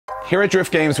Here at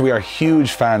Drift Games, we are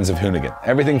huge fans of Hoonigan.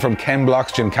 Everything from Ken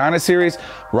Block's Gymkhana series,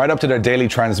 right up to their daily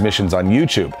transmissions on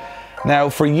YouTube. Now,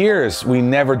 for years, we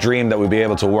never dreamed that we'd be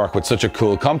able to work with such a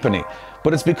cool company,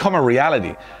 but it's become a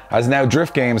reality, as now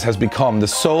Drift Games has become the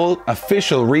sole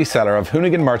official reseller of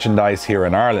Hoonigan merchandise here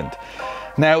in Ireland.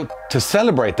 Now, to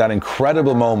celebrate that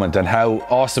incredible moment and how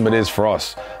awesome it is for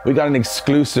us, we got an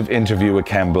exclusive interview with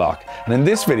Ken Block. And in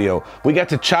this video, we get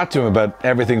to chat to him about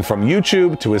everything from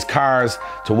YouTube to his cars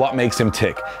to what makes him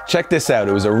tick. Check this out.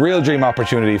 It was a real dream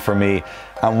opportunity for me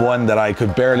and one that I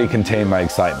could barely contain my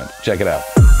excitement. Check it out.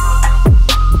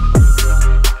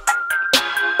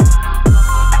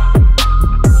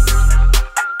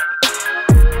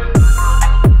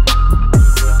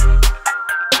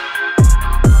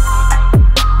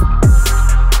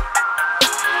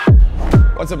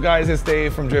 What's up guys, it's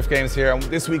Dave from Drift Games here, and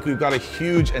this week we've got a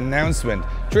huge announcement.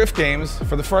 Drift Games,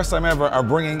 for the first time ever, are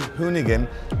bringing Hoonigan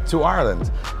to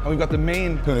Ireland. And we've got the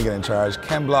main Hoonigan in charge,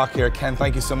 Ken Block here. Ken,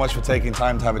 thank you so much for taking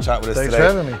time to have a chat with us today.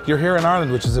 Thanks for having me. You're here in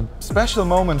Ireland, which is a special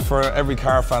moment for every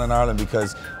car fan in Ireland,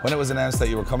 because when it was announced that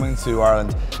you were coming to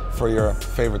Ireland for your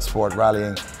favourite sport,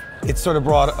 rallying, it sort of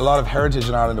brought a lot of heritage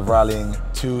in Ireland of rallying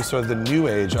to sort of the new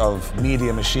age of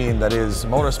media machine that is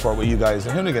motorsport with you guys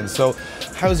and Hoonigan. So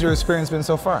how's your experience been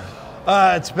so far?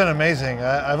 It's been amazing.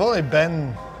 I've only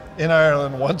been in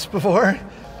Ireland once before,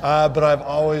 but I've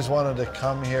always wanted to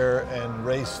come here and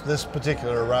race this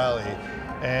particular rally.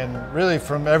 And really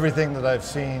from everything that I've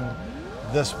seen,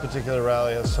 this particular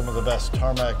rally has some of the best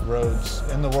tarmac roads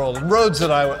in the world, and roads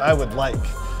that I would like,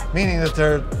 meaning that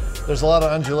there's a lot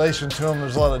of undulation to them,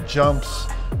 there's a lot of jumps,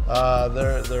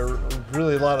 there are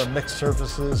really a lot of mixed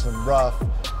surfaces and rough.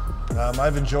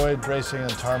 I've enjoyed racing on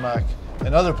tarmac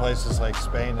in other places like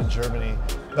Spain and Germany,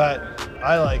 but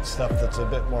I like stuff that's a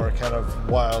bit more kind of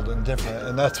wild and different,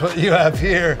 and that's what you have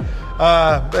here.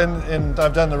 And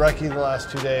I've done the recce the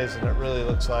last 2 days, and it really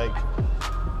looks like,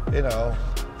 you know,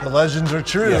 the legends are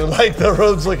true. Yeah. Like, the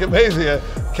roads look amazing. I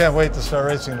can't wait to start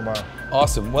racing tomorrow.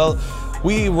 Awesome. Well,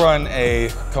 we run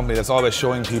a company that's always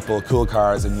showing people cool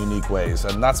cars in unique ways,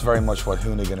 and that's very much what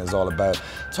Hoonigan is all about.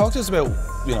 Talk to us about,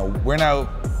 you know, we're now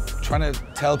trying to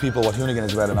tell people what Hoonigan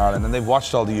is about in Ireland, and they've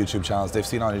watched all the YouTube channels, they've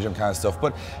seen all your Gymkhana stuff,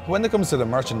 but when it comes to the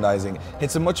merchandising,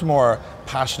 it's a much more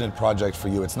passionate project for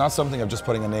you. It's not something of just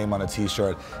putting a name on a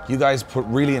t-shirt. You guys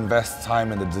really invest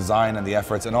time in the design and the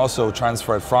efforts, and also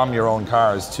transfer it from your own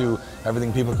cars to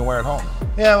everything people can wear at home.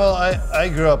 Yeah, well, I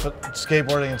grew up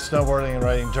skateboarding and snowboarding and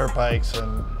riding dirt bikes,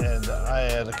 and I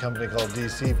had a company called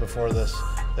DC before this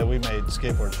that we made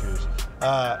skateboard shoes.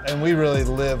 And we really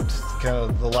lived kind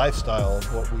of the lifestyle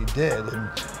of what we did,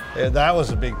 and that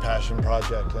was a big passion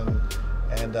project.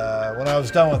 And when I was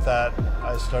done with that,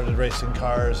 I started racing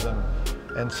cars,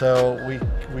 and so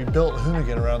we built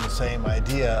Hoonigan around the same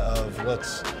idea of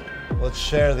let's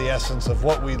share the essence of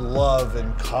what we love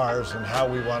in cars and how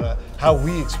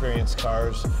we experience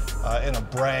cars in a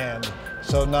brand.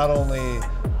 So not only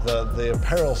the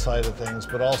apparel side of things,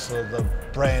 but also the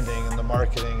branding and the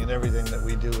marketing and everything that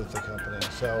we do with the company.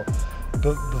 So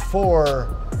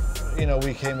before, you know,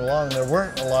 we came along, there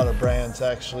weren't a lot of brands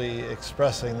actually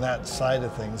expressing that side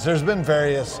of things. There's been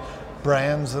various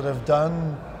brands that have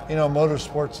done, you know,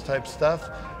 motorsports type stuff,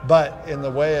 but in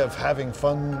the way of having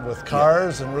fun with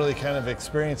cars and really kind of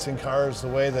experiencing cars the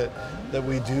way that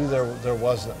we do, there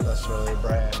wasn't necessarily a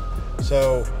brand.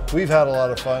 So we've had a lot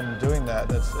of fun doing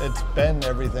that. It's been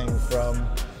everything from,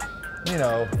 you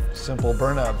know, simple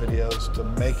burnout videos to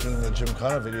making the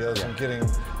Gymkhana videos and getting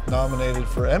nominated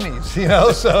for Emmys, you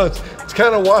know? So it's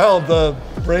kind of wild, the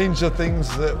range of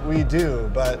things that we do,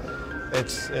 but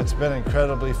it's been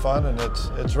incredibly fun, and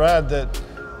it's rad that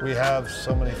we have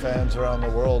so many fans around the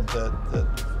world that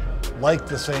like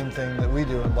the same thing that we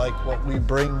do and like what we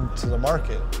bring to the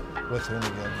market with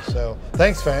Hoonigan. So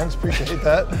thanks, fans, appreciate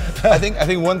that. I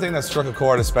think one thing that struck a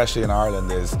chord, especially in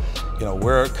Ireland, is, you know,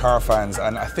 we're car fans,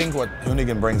 and I think what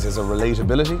Hoonigan brings is a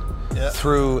relatability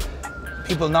through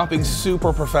people not being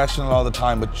super professional all the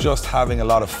time, but just having a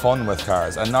lot of fun with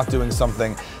cars and not doing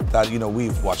something that, you know,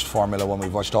 we've watched Formula One,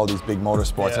 we've watched all these big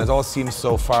motorsports, and it all seems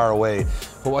so far away.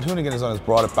 But what Hoonigan has done is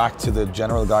brought it back to the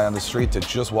general guy on the street to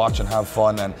just watch and have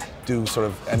fun and do sort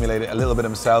of emulate it a little bit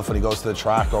himself when he goes to the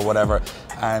track or whatever,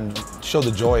 and show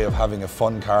the joy of having a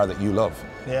fun car that you love.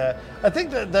 Yeah, I think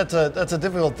that's a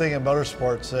difficult thing in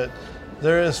motorsports, that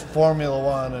there is Formula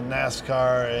One and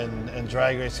NASCAR and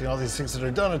drag racing, all these things that are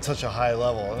done at such a high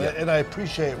level. And I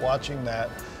appreciate watching that.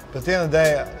 But at the end of the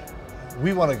day,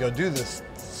 we want to go do this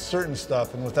certain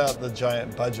stuff, and without the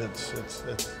giant budgets,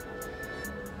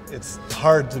 it's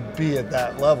hard to be at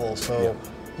that level. So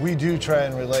we do try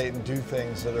and relate and do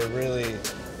things that are really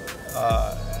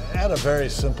at a very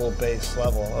simple base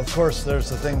level. Of course, there's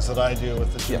the things that I do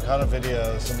with the Gymkhana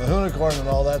videos and the Hoonigan and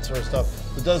all that sort of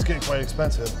stuff. It does get quite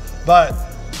expensive, but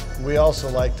we also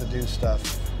like to do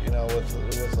stuff, you know,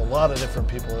 with a lot of different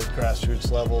people at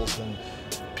grassroots levels and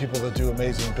people that do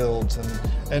amazing builds,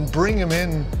 and bring them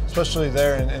in, especially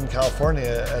there in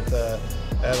California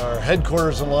at our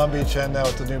headquarters in Long Beach and now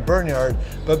at the new burn yard,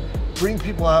 but bring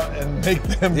people out and make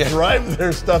them drive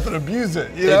their stuff and abuse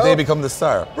it. You know? They become the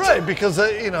star. Right, because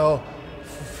you know,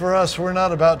 for us, we're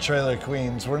not about trailer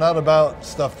queens. We're not about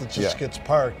stuff that just gets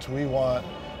parked. We want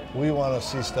to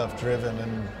see stuff driven,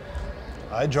 and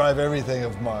I drive everything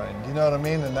of mine. You know what I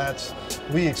mean? And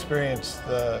we experience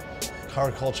the car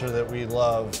culture that we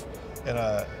love in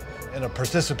a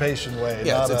participation way.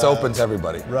 Yeah, it's open to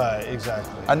everybody. Right,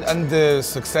 exactly. And the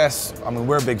success, I mean,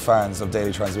 we're big fans of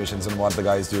Daily Transmissions and what the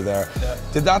guys do there. Yeah.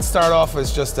 Did that start off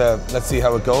as just a, let's see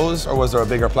how it goes, or was there a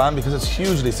bigger plan? Because it's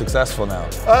hugely successful now.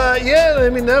 Yeah, I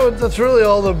mean, that's really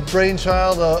all the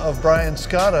brainchild of Brian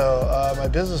Scotto, my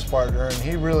business partner, and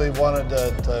he really wanted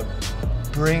to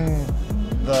bring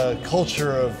the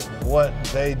culture of what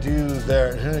they do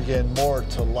there at Hoonigan more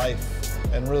to life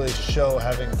and really show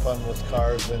having fun with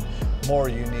cars in more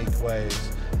unique ways.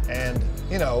 And,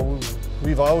 you know,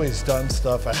 we've always done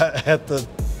stuff at the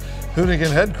Hoonigan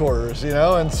headquarters, you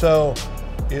know, and so,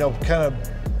 you know, kind of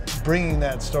bringing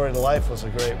that story to life was a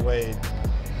great way.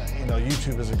 You know,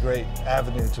 YouTube is a great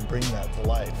avenue to bring that to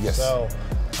life. Yes. So,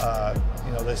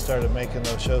 you know, they started making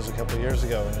those shows a couple of years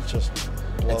ago, and it's just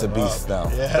it's a beast up.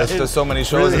 now. Yeah, there's so many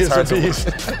shows, really it's hard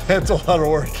to It's a lot of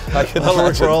work. I can a lot of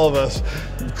work for imagine. all of us,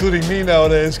 including me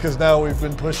nowadays, because now we've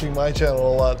been pushing my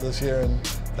channel a lot this year, and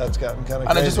that's gotten kind of crazy.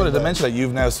 And I just wanted to mention that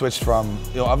you've now switched from,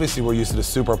 you know, obviously we're used to the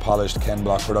super polished Ken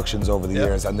Block productions over the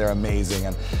years, and they're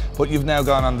amazing. But you've now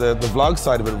gone on the vlog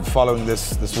side of it, following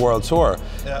this world tour.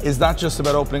 Yeah. Is that just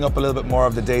about opening up a little bit more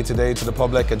of the day-to-day to the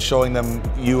public and showing them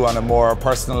you on a more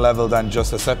personal level than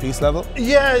just a set-piece level?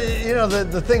 Yeah, you know,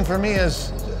 the thing for me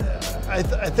is, I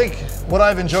think what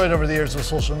I've enjoyed over the years with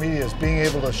social media is being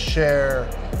able to share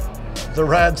the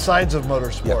rad sides of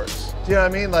motorsports. Do you know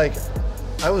what I mean? Like,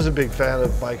 I was a big fan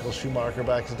of Michael Schumacher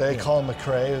back in the day. Colin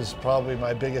McRae is probably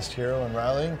my biggest hero in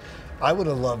rallying. I would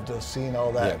have loved to have seen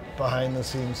all that behind the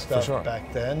scenes stuff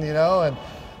back then, you know?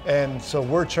 And so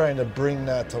we're trying to bring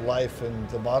that to life in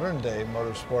the modern day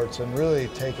motorsports and really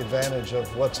take advantage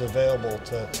of what's available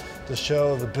to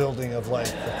show the building of like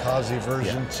the Kazi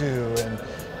version 2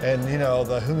 and you know,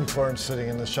 the Hoonigan sitting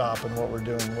in the shop and what we're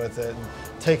doing with it, and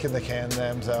taking the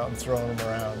Can-Ams out and throwing them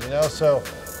around, you know? So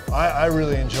I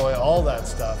really enjoy all that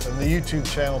stuff, and the YouTube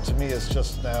channel to me is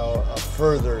just now a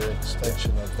further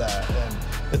extension of that. And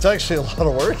it's actually a lot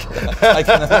of work. I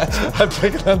can imagine. I've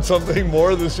taken on something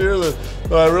more this year than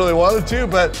I really wanted to,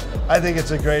 but I think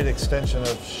it's a great extension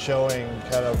of showing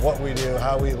kind of what we do,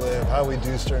 how we live, how we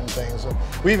do certain things. And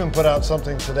we even put out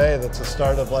something today that's a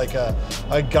start of like a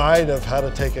guide of how to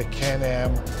take a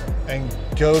Can-Am and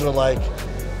go to like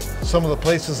some of the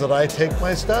places that I take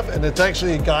my stuff, and it's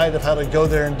actually a guide of how to go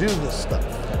there and do this stuff.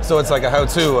 So it's like a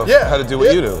how-to of how to do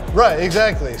what you do. Right,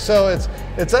 exactly. So it's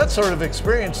that sort of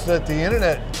experience that the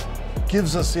internet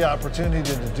gives us the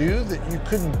opportunity to do that you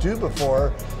couldn't do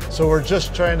before. So we're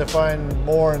just trying to find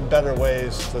more and better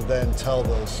ways to then tell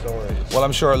those stories. Well,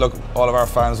 I'm sure, look, all of our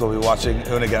fans will be watching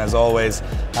Hoonigan as always,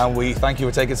 and we thank you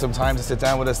for taking some time to sit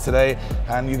down with us today.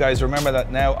 And you guys remember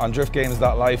that now on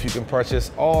driftgames.life you can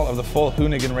purchase all of the full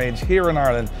Hoonigan range here in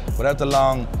Ireland without the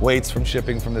long waits from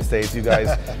shipping from the States. You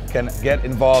guys can get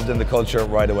involved in the culture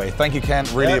right away. Thank you, Ken.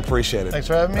 Really appreciate it. Thanks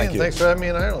for having me, and thanks for having me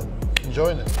in Ireland.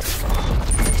 Enjoying it.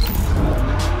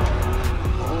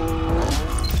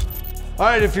 All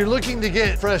right, if you're looking to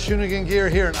get fresh Hoonigan gear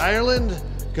here in Ireland,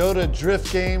 go to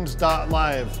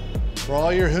driftgames.live for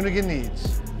all your Hoonigan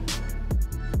needs.